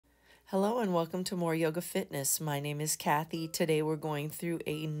Hello and welcome to More Yoga Fitness. My name is Kathy. Today we're going through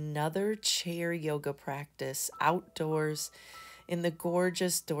another chair yoga practice outdoors in the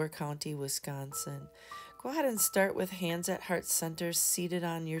gorgeous Door County, Wisconsin. Go ahead and start with hands at heart center, seated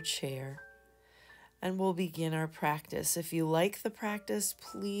on your chair. And we'll begin our practice. If you like the practice,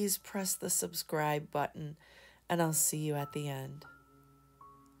 please press the subscribe button and I'll see you at the end.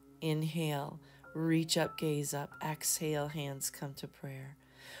 Inhale, reach up, gaze up. Exhale, hands come to prayer.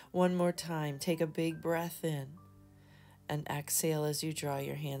 One more time, take a big breath in and exhale as you draw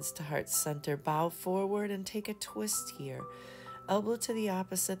your hands to heart center. Bow forward and take a twist here. Elbow to the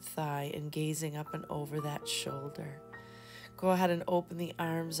opposite thigh and gazing up and over that shoulder. Go ahead and open the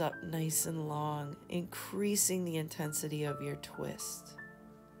arms up nice and long, increasing the intensity of your twist.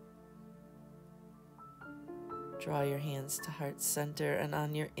 Draw your hands to heart center, and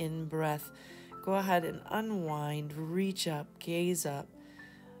on your in-breath, go ahead and unwind, reach up, gaze up.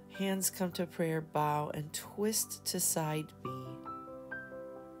 Hands come to prayer, bow, and twist to side B.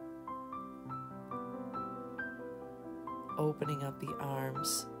 Opening up the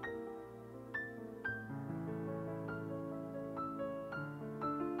arms.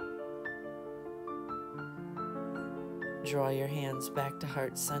 Draw your hands back to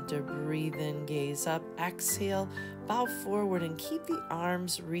heart center. Breathe in, gaze up. Exhale, bow forward and keep the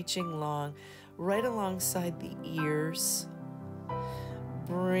arms reaching long, right alongside the ears.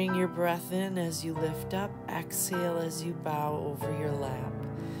 Bring your breath in as you lift up. Exhale as you bow over your lap.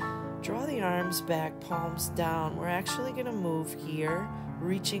 Draw the arms back, palms down. We're actually going to move here,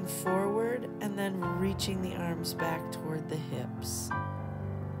 reaching forward and then reaching the arms back toward the hips.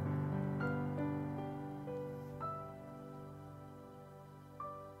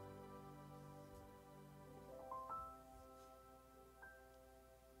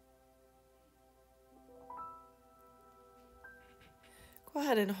 Go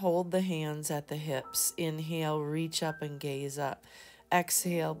ahead and hold the hands at the hips. Inhale, reach up and gaze up.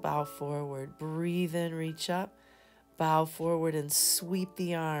 Exhale, bow forward. Breathe in, reach up. Bow forward and sweep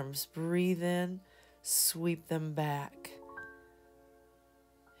the arms. Breathe in, sweep them back.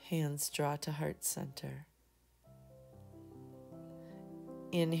 Hands draw to heart center.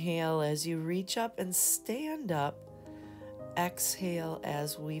 Inhale as you reach up and stand up. Exhale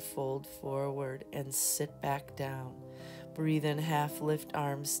as we fold forward and sit back down. Breathe in, half lift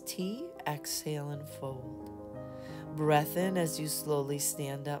arms T, exhale and fold. Breath in as you slowly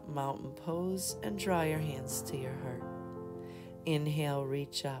stand up, mountain pose, and draw your hands to your heart. Inhale,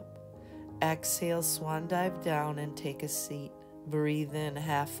 reach up. Exhale, swan dive down and take a seat. Breathe in,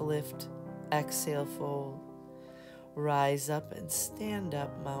 half lift, exhale, fold. Rise up and stand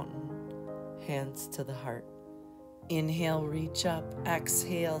up, mountain, hands to the heart. Inhale, reach up.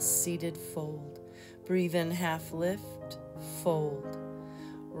 Exhale, seated fold. Breathe in, half lift, fold.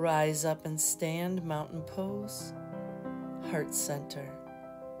 Rise up and stand, mountain pose, heart center.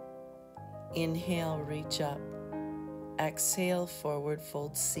 Inhale, reach up. Exhale, forward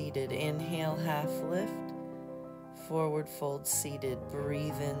fold, seated. Inhale, half lift, forward fold, seated.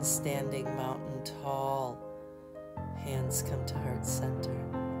 Breathe in, standing mountain, tall. Hands come to heart center.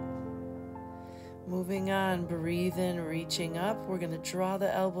 Moving on, breathe in, reaching up. We're going to draw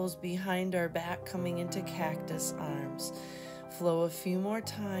the elbows behind our back, coming into cactus arms. Flow a few more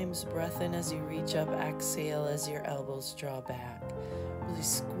times. Breath in as you reach up. Exhale as your elbows draw back. Really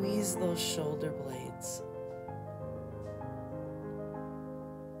squeeze those shoulder blades.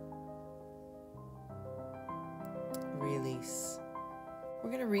 Release.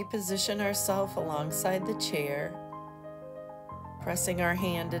 We're going to reposition ourselves alongside the chair. Pressing our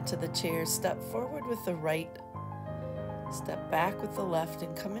hand into the chair, step forward with the right, step back with the left,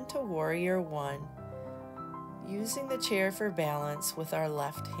 and come into Warrior One, using the chair for balance with our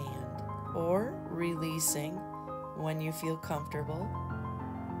left hand, or releasing when you feel comfortable.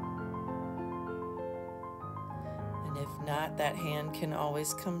 And if not, that hand can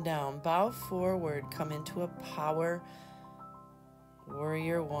always come down. Bow forward, come into a power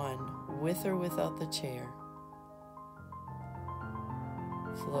Warrior One, with or without the chair.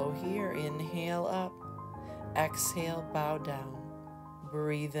 Flow here, inhale up, exhale, bow down.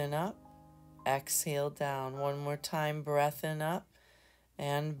 Breathe in up, exhale down. One more time, breath in up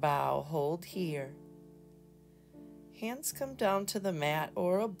and bow. Hold here. Hands come down to the mat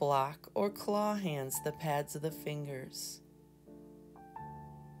or a block or claw hands, the pads of the fingers.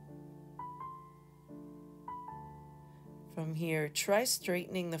 From here, try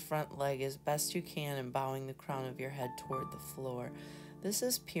straightening the front leg as best you can and bowing the crown of your head toward the floor. This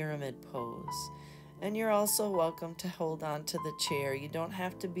is pyramid pose. And you're also welcome to hold on to the chair. You don't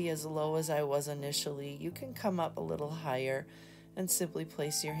have to be as low as I was initially. You can come up a little higher And simply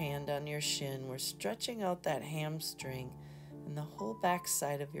place your hand on your shin. We're stretching out that hamstring and the whole back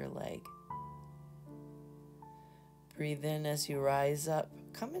side of your leg. Breathe in as you rise up.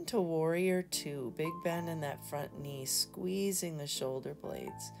 Come into warrior two. Big bend in that front knee, squeezing the shoulder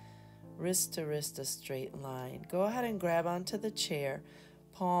blades. Wrist to wrist, a straight line. Go ahead and grab onto the chair.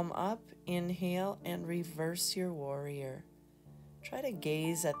 Palm up, inhale, and reverse your warrior. Try to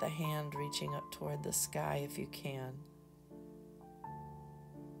gaze at the hand reaching up toward the sky if you can.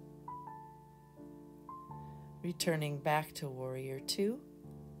 Returning back to warrior two.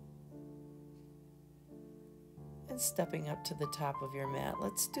 And stepping up to the top of your mat.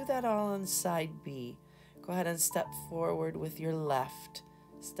 Let's do that all on side B. Go ahead and step forward with your left.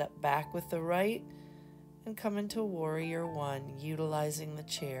 Step back with the right. And come into warrior one, utilizing the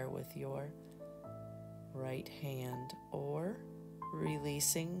chair with your right hand, or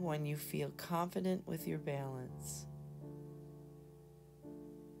releasing when you feel confident with your balance.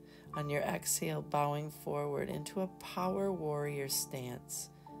 On your exhale, bowing forward into a power warrior stance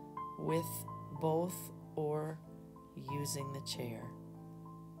with both or using the chair.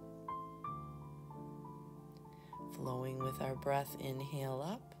 Flowing with our breath, inhale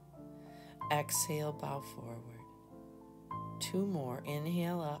up, exhale, bow forward. Two more,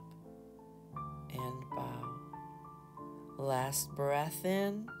 inhale up and bow. Last breath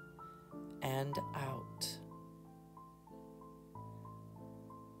in and out.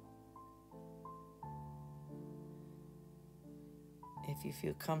 If you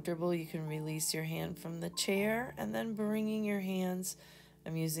feel comfortable, you can release your hand from the chair and then bringing your hands,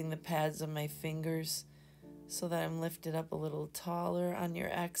 I'm using the pads of my fingers so that I'm lifted up a little taller. On your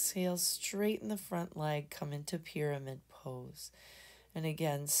exhale, straighten the front leg, come into pyramid pose. And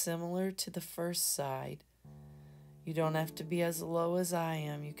again, similar to the first side, you don't have to be as low as I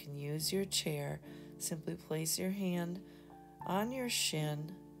am. You can use your chair. Simply place your hand on your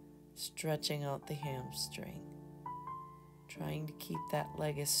shin, stretching out the hamstring. Trying to keep that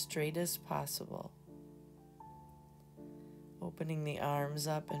leg as straight as possible. Opening the arms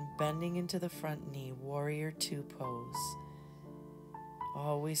up and bending into the front knee, warrior two pose.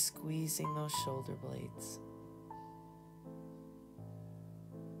 Always squeezing those shoulder blades.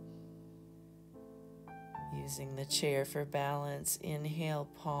 Using the chair for balance, inhale,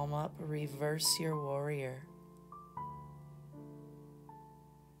 palm up, reverse your warrior.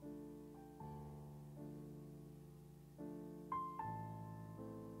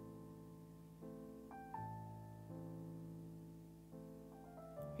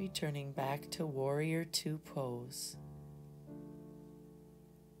 Returning back to warrior two pose.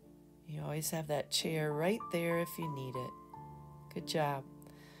 You always have that chair right there if you need it. Good job.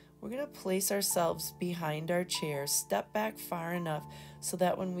 We're going to place ourselves behind our chair, step back far enough so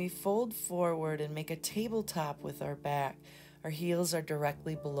that when we fold forward and make a tabletop with our back, our heels are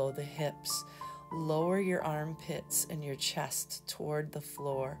directly below the hips. Lower your armpits and your chest toward the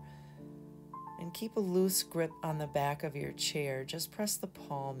floor. And keep a loose grip on the back of your chair. Just press the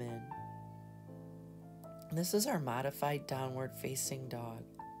palm in. This is our modified downward facing dog.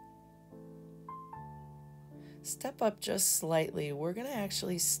 Step up just slightly. We're going to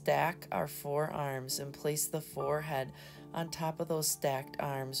actually stack our forearms and place the forehead on top of those stacked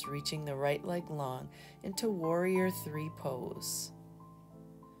arms, reaching the right leg long into warrior three pose.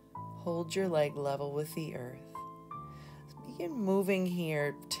 Hold your leg level with the earth. Begin moving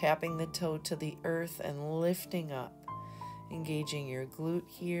here, tapping the toe to the earth and lifting up, engaging your glute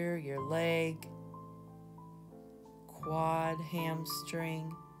here, your leg, quad,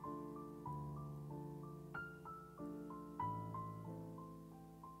 hamstring.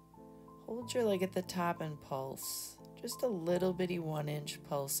 Hold your leg at the top and pulse. Just a little bitty 1-inch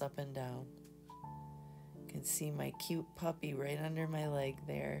pulse up and down. You can see my cute puppy right under my leg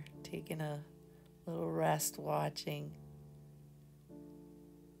there, taking a little rest, watching.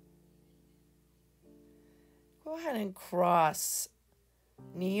 Go ahead and cross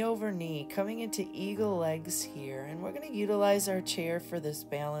knee over knee, coming into eagle legs here. And we're going to utilize our chair for this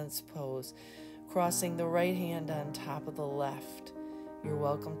balance pose, crossing the right hand on top of the left. You're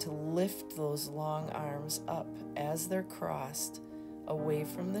welcome to lift those long arms up as they're crossed away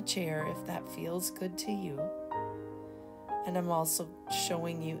from the chair if that feels good to you. And I'm also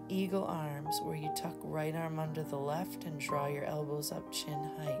showing you eagle arms where you tuck right arm under the left and draw your elbows up chin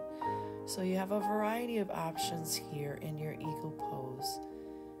height. So you have a variety of options here in your eagle pose,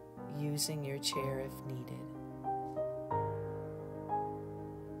 using your chair if needed.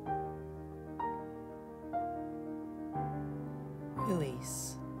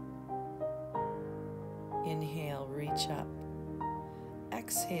 Release. Inhale, reach up.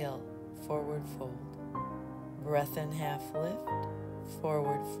 Exhale, forward fold. Breath in, half lift,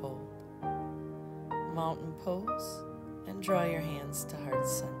 forward fold. Mountain pose, and draw your hands to heart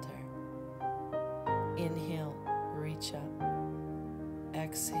center. Inhale, reach up.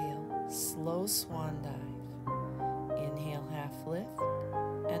 Exhale, slow swan dive. Inhale, half lift,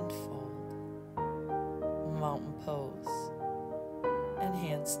 and fold. Mountain pose, and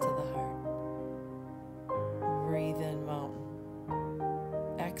hands to the heart. Breathe in,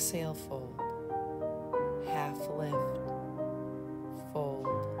 mountain. Exhale, fold. Half lift, fold.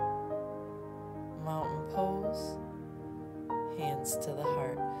 Mountain pose, hands to the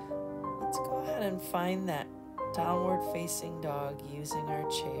heart. Let's go ahead and find that downward facing dog using our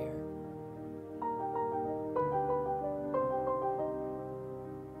chair.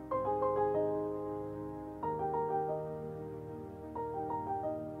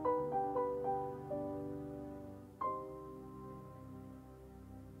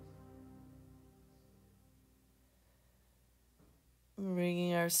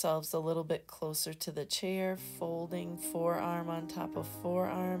 Bringing ourselves a little bit closer to the chair, folding forearm on top of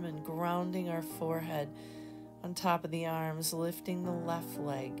forearm and grounding our forehead on top of the arms, lifting the left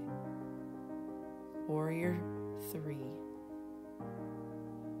leg. Warrior 3.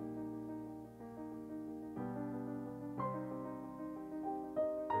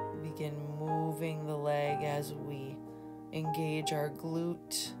 Begin moving the leg as we engage our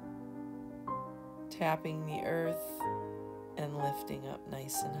glute, tapping the earth and lifting up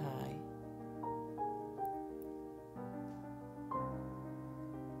nice and high.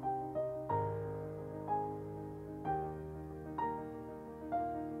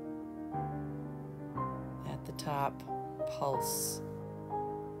 At the top, pulse,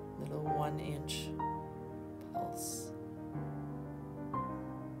 little 1-inch pulse.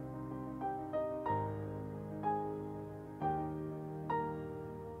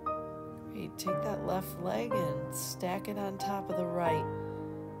 Great, take that left leg and stack it on top of the right,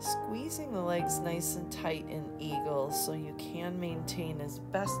 squeezing the legs nice and tight in eagle so you can maintain as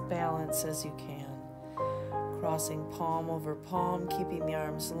best balance as you can. Crossing palm over palm, keeping the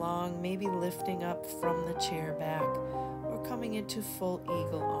arms long, maybe lifting up from the chair back or coming into full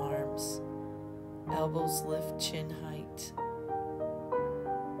eagle arms. Elbows lift chin height.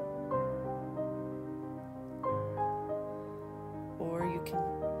 Or you can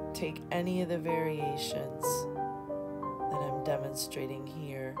take any of the variations that I'm demonstrating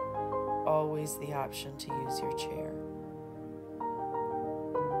here. Always the option to use your chair.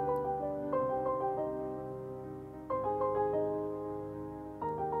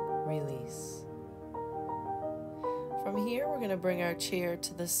 Release. From here, we're going to bring our chair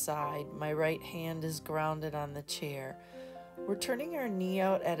to the side. My right hand is grounded on the chair. We're turning our knee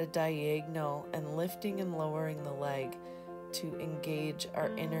out at a diagonal and lifting and lowering the leg to engage our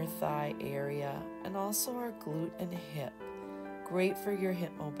inner thigh area and also our glute and hip. Great for your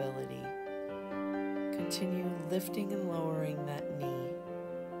hip mobility. Continue lifting and lowering that knee.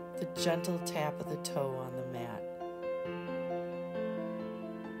 The gentle tap of the toe on the mat.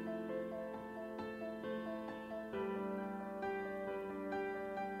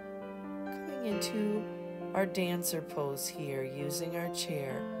 Coming into our dancer pose here, using our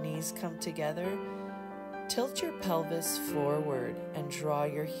chair. Knees come together. Tilt your pelvis forward and draw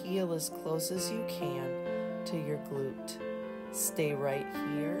your heel as close as you can to your glute. Stay right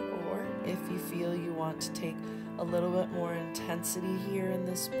here, or if you feel you want to take a little bit more intensity here in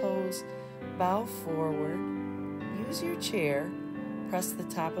this pose, bow forward, use your chair, press the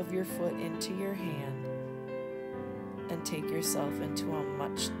top of your foot into your hand, and take yourself into a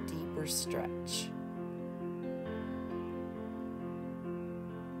much deeper stretch.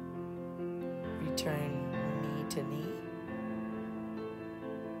 Return knee to knee.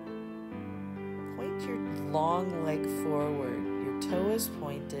 Point your long leg forward. Your toe is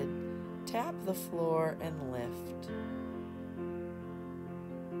pointed. Tap the floor and lift.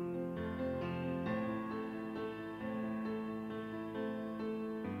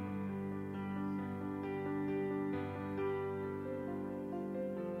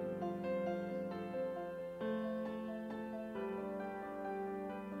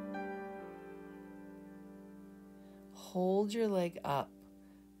 Hold your leg up.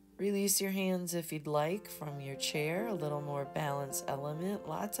 Release your hands if you'd like from your chair, a little more balance element,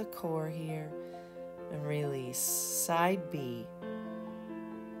 lots of core here, and release. Side B.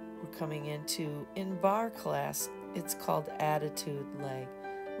 We're coming into, in bar class, it's called attitude leg.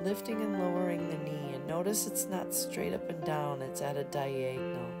 Lifting and lowering the knee, and notice it's not straight up and down, it's at a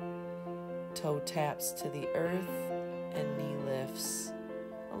diagonal. Toe taps to the earth and knee lifts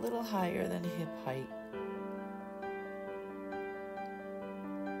a little higher than hip height.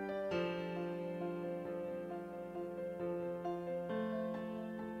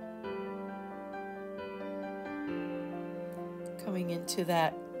 Coming into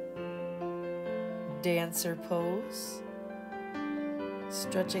that dancer pose.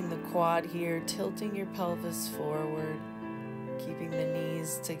 Stretching the quad here, tilting your pelvis forward, keeping the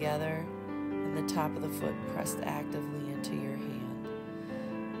knees together and the top of the foot pressed actively into your hand.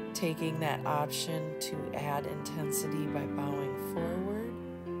 Taking that option to add intensity by bowing forward.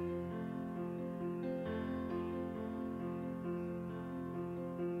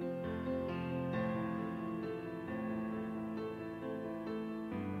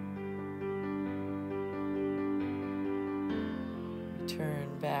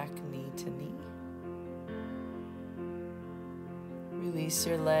 Turn back knee to knee. Release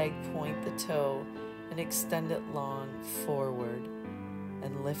your leg, point the toe, and extend it long forward,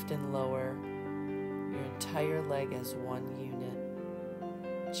 and lift and lower your entire leg as one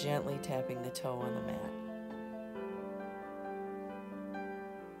unit, gently tapping the toe on the mat.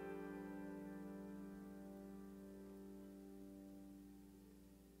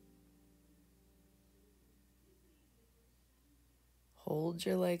 Hold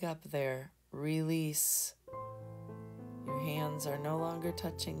your leg up there. Release. Your hands are no longer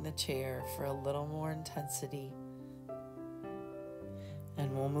touching the chair for a little more intensity.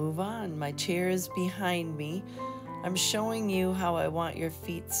 And we'll move on. My chair is behind me. I'm showing you how I want your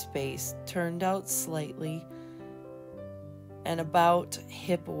feet spaced, turned out slightly, and about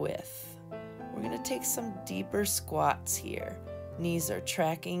hip width. We're going to take some deeper squats here. Knees are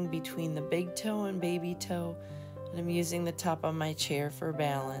tracking between the big toe and baby toe, and I'm using the top of my chair for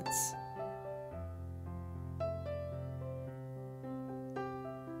balance.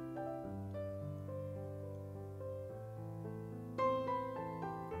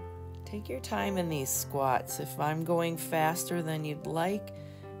 Take your time in these squats. If I'm going faster than you'd like,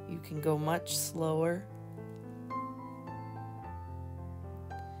 you can go much slower.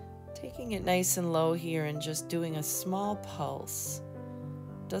 Taking it nice and low here and just doing a small pulse.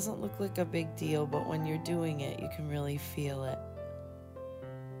 Doesn't look like a big deal, but when you're doing it, you can really feel it.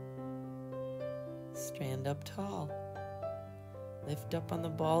 Stand up tall. Lift up on the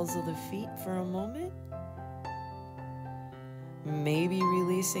balls of the feet for a moment. Maybe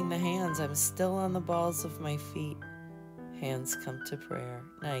releasing the hands. I'm still on the balls of my feet. Hands come to prayer.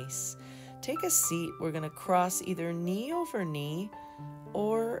 Nice. Take a seat. We're going to cross either knee over knee,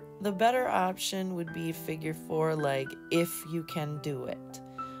 or the better option would be figure four leg if you can do it.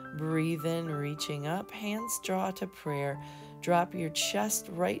 Breathe in, reaching up. Hands draw to prayer. Drop your chest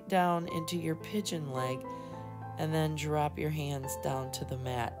right down into your pigeon leg, and then drop your hands down to the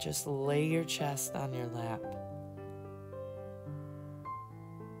mat. Just lay your chest on your lap.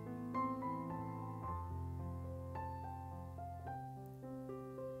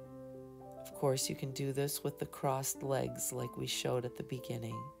 Of course, you can do this with the crossed legs like we showed at the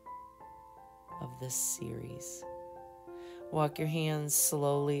beginning of this series. Walk your hands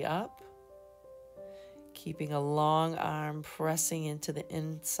slowly up, keeping a long arm pressing into the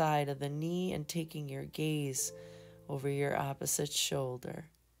inside of the knee and taking your gaze over your opposite shoulder,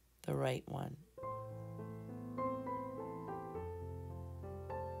 the right one.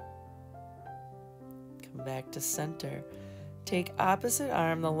 Come back to center. Take opposite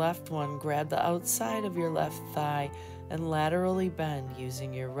arm, the left one, grab the outside of your left thigh and laterally bend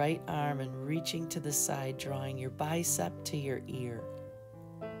using your right arm and reaching to the side, drawing your bicep to your ear.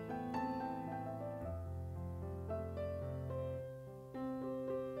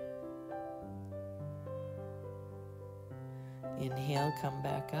 Inhale, come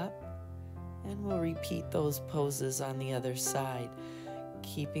back up, and we'll repeat those poses on the other side.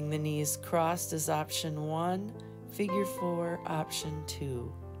 Keeping the knees crossed is option 1. Figure 4, option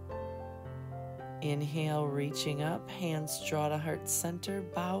 2. Inhale, reaching up, hands draw to heart center,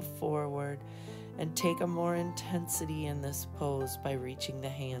 bow forward, and take a more intensity in this pose by reaching the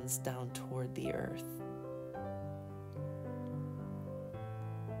hands down toward the earth.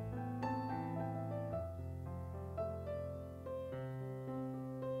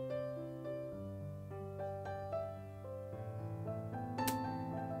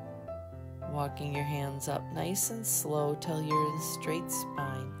 Walking your hands up nice and slow till you're in straight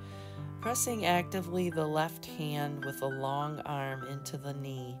spine. Pressing actively the left hand with a long arm into the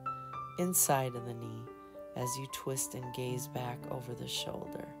knee, inside of the knee, as you twist and gaze back over the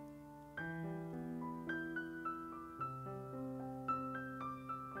shoulder.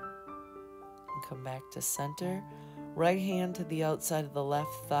 And come back to center. Right hand to the outside of the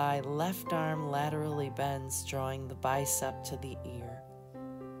left thigh, left arm laterally bends, drawing the bicep to the ear.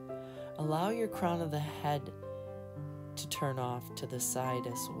 Allow your crown of the head to turn off to the side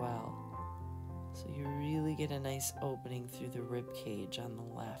as well. So you really get a nice opening through the rib cage on the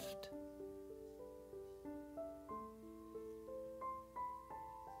left.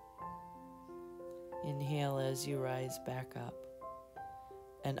 inhale as you rise back up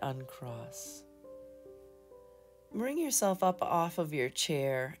and uncross. Bring yourself up off of your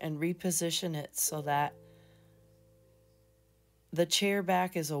chair and reposition it so that the chair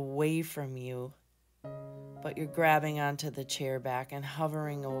back is away from you, but you're grabbing onto the chair back and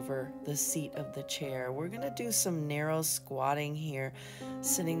hovering over the seat of the chair. We're going to do some narrow squatting here,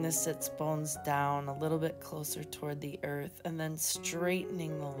 sitting the sits bones down a little bit closer toward the earth and then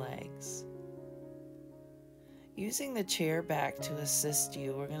straightening the legs. Using the chair back to assist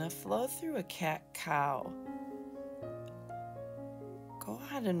you, we're going to flow through a cat-cow. Go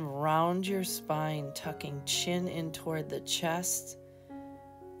ahead and round your spine, tucking chin in toward the chest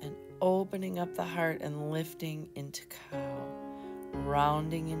and opening up the heart and lifting into cow.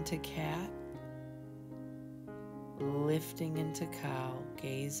 Rounding into cat, lifting into cow,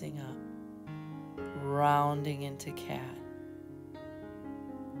 gazing up. Rounding into cat,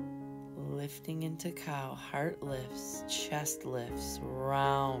 lifting into cow, heart lifts, chest lifts,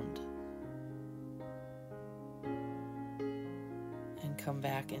 round. Come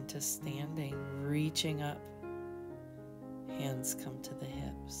back into standing, reaching up, hands come to the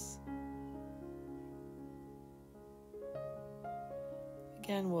hips.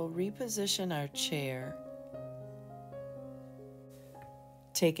 Again, we'll reposition our chair.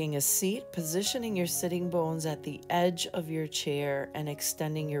 Taking a seat, positioning your sitting bones at the edge of your chair and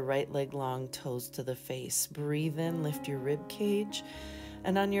extending your right leg long, toes to the face. Breathe in, lift your rib cage.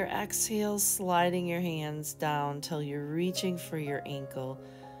 And on your exhale, sliding your hands down till you're reaching for your ankle.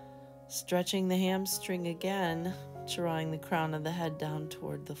 Stretching the hamstring again, drawing the crown of the head down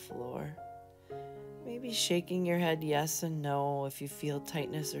toward the floor. Maybe shaking your head yes and no if you feel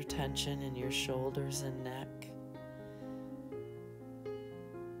tightness or tension in your shoulders and neck.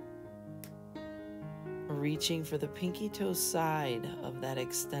 Reaching for the pinky toe side of that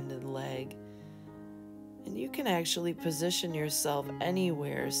extended leg. And you can actually position yourself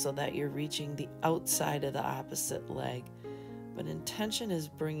anywhere so that you're reaching the outside of the opposite leg. But intention is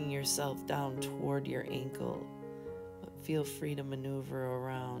bringing yourself down toward your ankle. But feel free to maneuver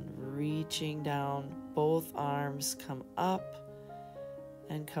around, reaching down. Both arms come up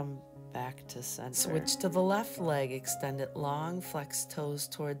and come back to center. Switch to the left leg, extend it long, flex toes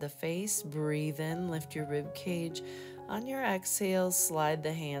toward the face. Breathe in, lift your rib cage. On your exhale, slide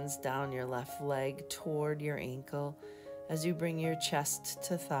the hands down your left leg toward your ankle as you bring your chest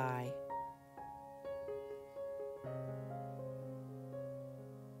to thigh.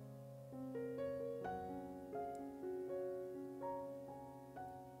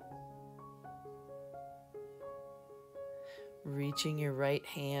 Reaching your right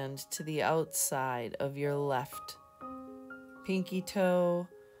hand to the outside of your left pinky toe,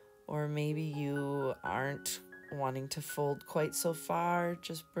 or maybe you aren't wanting to fold quite so far,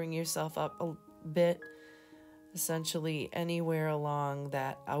 just bring yourself up a bit, essentially anywhere along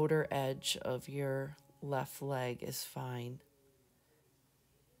that outer edge of your left leg is fine.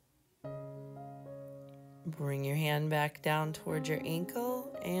 Bring your hand back down toward your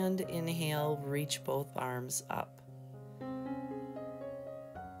ankle and inhale, reach both arms up.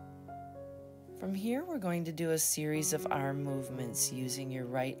 From here, we're going to do a series of arm movements using your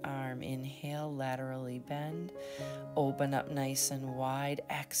right arm. Inhale, laterally bend, open up nice and wide.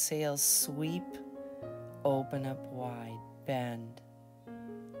 Exhale, sweep, open up wide, bend,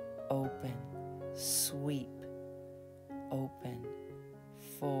 open, sweep, open.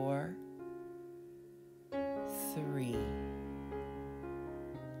 4, 3,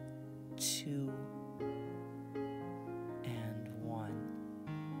 2,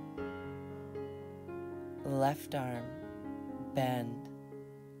 left arm, bend,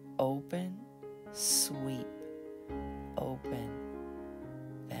 open, sweep, open,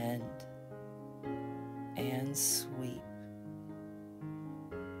 bend, and sweep.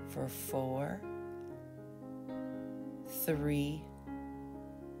 For 4, 3,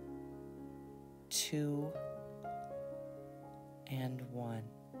 2, and 1.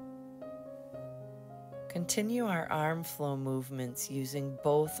 Continue our arm flow movements using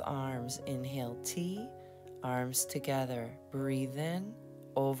both arms. Inhale T, arms together. Breathe in,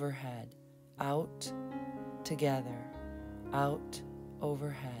 overhead, out, together, out,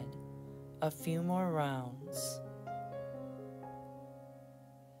 overhead. A few more rounds.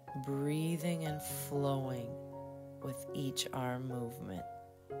 Breathing and flowing with each arm movement.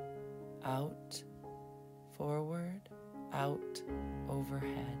 Out, forward, out,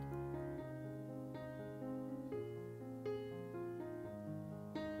 overhead.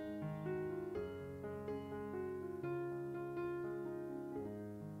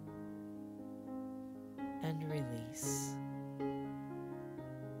 And release.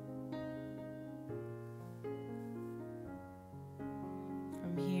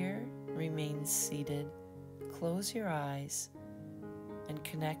 remain seated, close your eyes and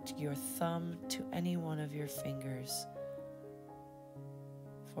connect your thumb to any one of your fingers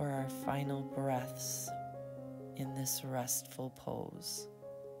for our final breaths in this restful pose.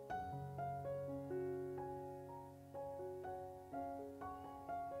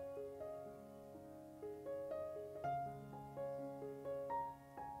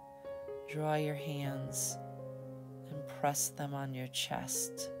 Draw your hands and press them on your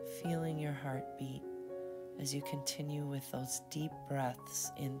chest, feeling your heartbeat as you continue with those deep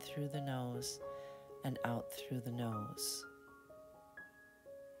breaths in through the nose and out through the nose.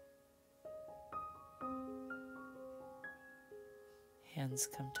 Hands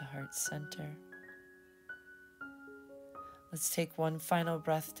come to heart center. Let's take one final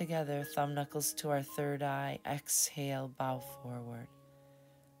breath together, thumb knuckles to our third eye. Exhale, bow forward.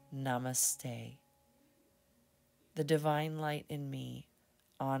 Namaste. The divine light in me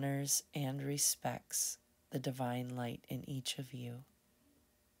honors and respects the divine light in each of you.